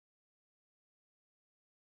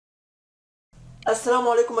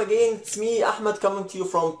Assalamu alaikum again, it's me Ahmed coming to you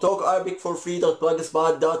from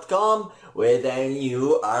talkarabicforfree.blogspot.com with a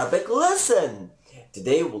new Arabic lesson.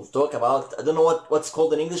 Today we'll talk about, I don't know what's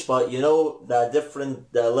called in English, but you know the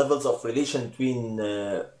different levels of relation between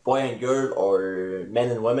boy and girl or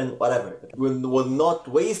men and women, whatever. We'll not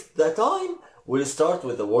waste the time, we'll start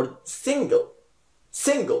with the word single.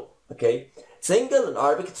 Single, okay? Single in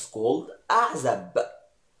Arabic it's called أعزب.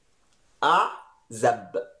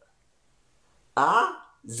 أعزب.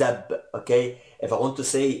 Azab, okay? If I want to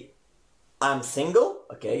say I'm single,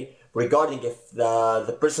 okay, regarding if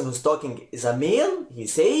the person who's talking is a male, he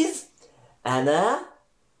says أنا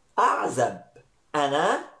أعزب.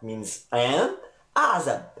 أنا means I am,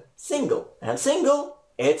 أعزب, single. I'm single,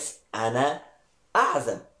 it's أنا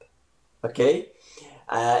أعزب, okay?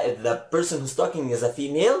 If the person who's talking is a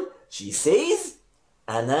female, she says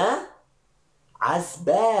أنا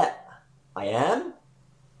عزباء. I am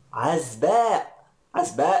عزباء.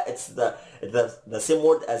 عزباء, it's the same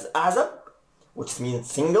word as azab, which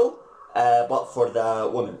means single, but for the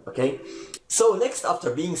woman, okay? So next,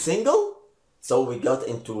 after being single, so we got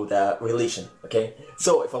into the relation, okay?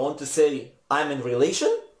 So if I want to say I'm in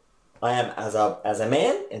relation, I am as a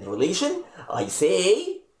man in relation, I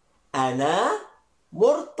say أنا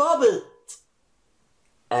مرتبط.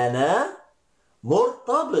 أنا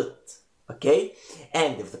مرتبط. Okay,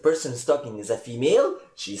 and if the person is talking is a female,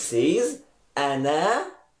 she says أنا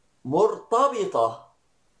مرتبطة.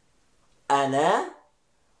 أنا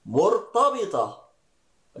مرتبطة.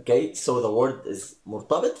 Okay, so the word is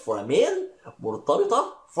مرتبط for a male,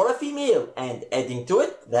 مرتبطة for a female, and adding to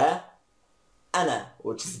it the أنا,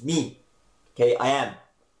 which is me. Okay, I am.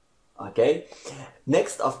 Okay,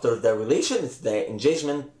 next after the relation is the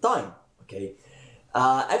engagement time. Okay,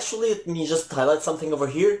 actually let me just highlight something over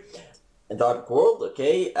here. In the Arabic world,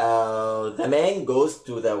 okay, the man goes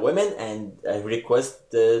to the woman and requests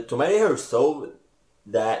to marry her. So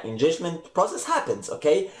the engagement process happens,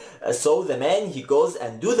 okay? So the man, he goes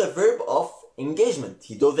and do the verb of engagement.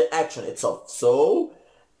 He do the action itself. So,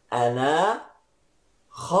 أنا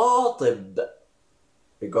خاطب.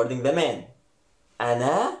 Regarding the man.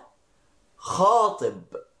 أنا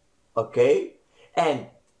خاطب. Okay? And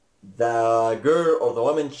the girl or the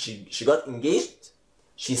woman, she got engaged.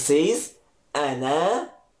 She says أنا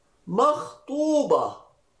مخطوبة.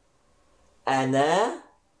 أنا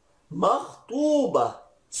مخطوبة.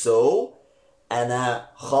 So أنا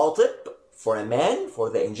خاطب for a man for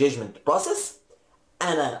the engagement process.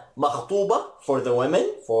 أنا مخطوبة for the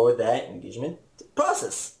women for the engagement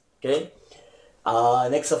process. Okay.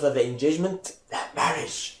 Next after the engagement, the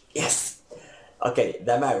marriage. Yes. Okay,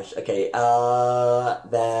 the marriage. Okay.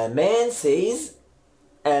 The man says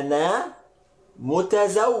أنا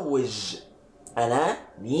متزوج. أنا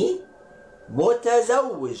me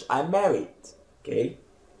متزوج. I'm married. Okay.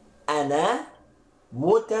 أنا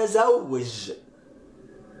متزوج.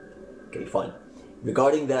 Okay, fine.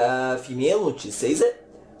 Regarding the female, when she says it,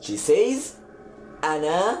 she says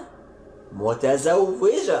أنا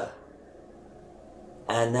متزوجة.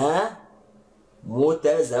 أنا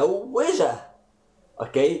متزوجة.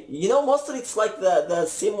 Okay, you know, mostly it's like the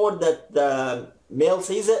same word that the male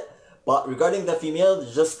says it, but regarding the female,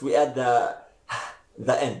 just we add the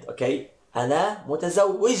end, okay? أنا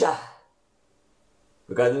متزوجة.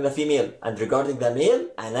 Regarding the female, and regarding the male,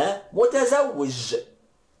 أنا متزوج.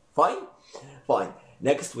 Fine? Fine.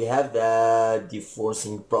 Next we have the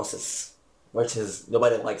divorcing process, which is,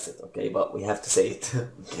 nobody likes it, okay? But we have to say it.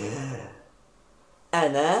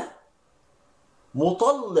 أنا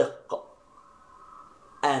مطلق.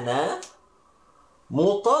 أنا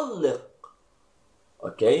مطلق.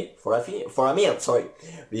 Okay, for a male, sorry.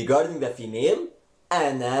 Regarding the female,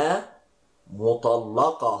 أنا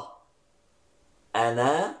مطلقة.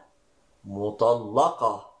 أنا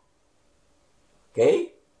مطلقة.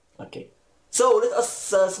 Okay? Okay. So let us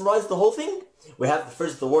summarize the whole thing. We have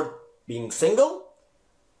first the word being single.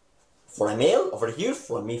 For a male, over here.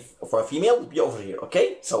 For a female, will be over here.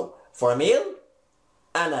 Okay? So, for a male,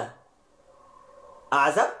 أنا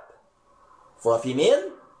أعزب. For a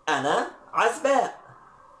female, أنا عزباء.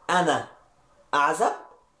 أنا أعزب.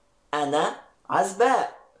 أنا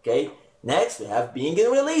عزباء. Okay. Next we have being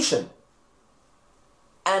in relation.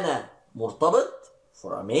 أنا مرتبط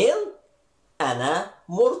for a male. أنا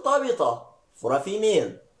مرتبطة for a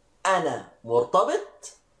female. أنا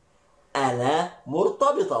مرتبط. أنا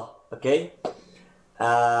مرتبطة. Okay.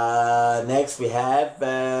 Next we have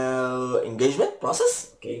engagement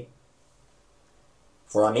process. Okay.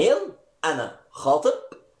 For a male, أنا خاطب.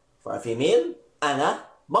 For a female, أنا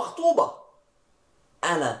مخطوبة.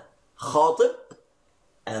 أنا خاطب.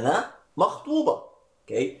 أنا مخطوبة.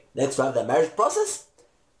 Okay, next we have the marriage process.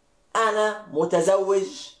 أنا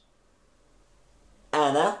متزوج.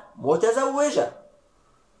 أنا متزوجة.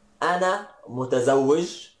 أنا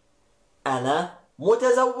متزوج. أنا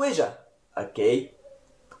متزوجة. Okay.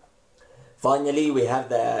 Finally, we have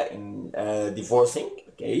the divorcing,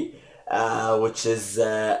 okay, which is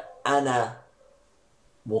أنا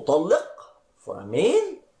مطلق for a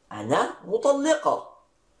male. أنا مطلقة.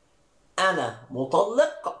 أنا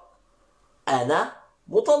مطلق. أنا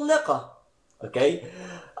مطلقة. Okay.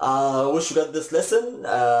 Wish you got this lesson.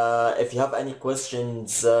 If you have any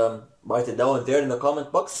questions, write it down there in the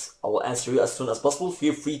comment box. I will answer you as soon as possible.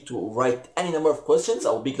 Feel free to write any number of questions.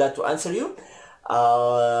 I will be glad to answer you.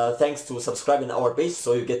 Thanks to subscribing our page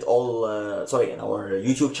so you get all in our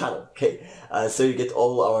YouTube channel, okay, so you get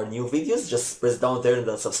all our new videos. Just press down there in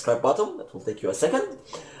the subscribe button. It will take you a second.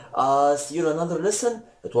 See you in another lesson.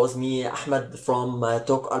 It was me, Ahmed, from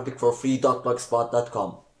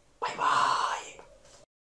talkarabicforfree.blogspot.com.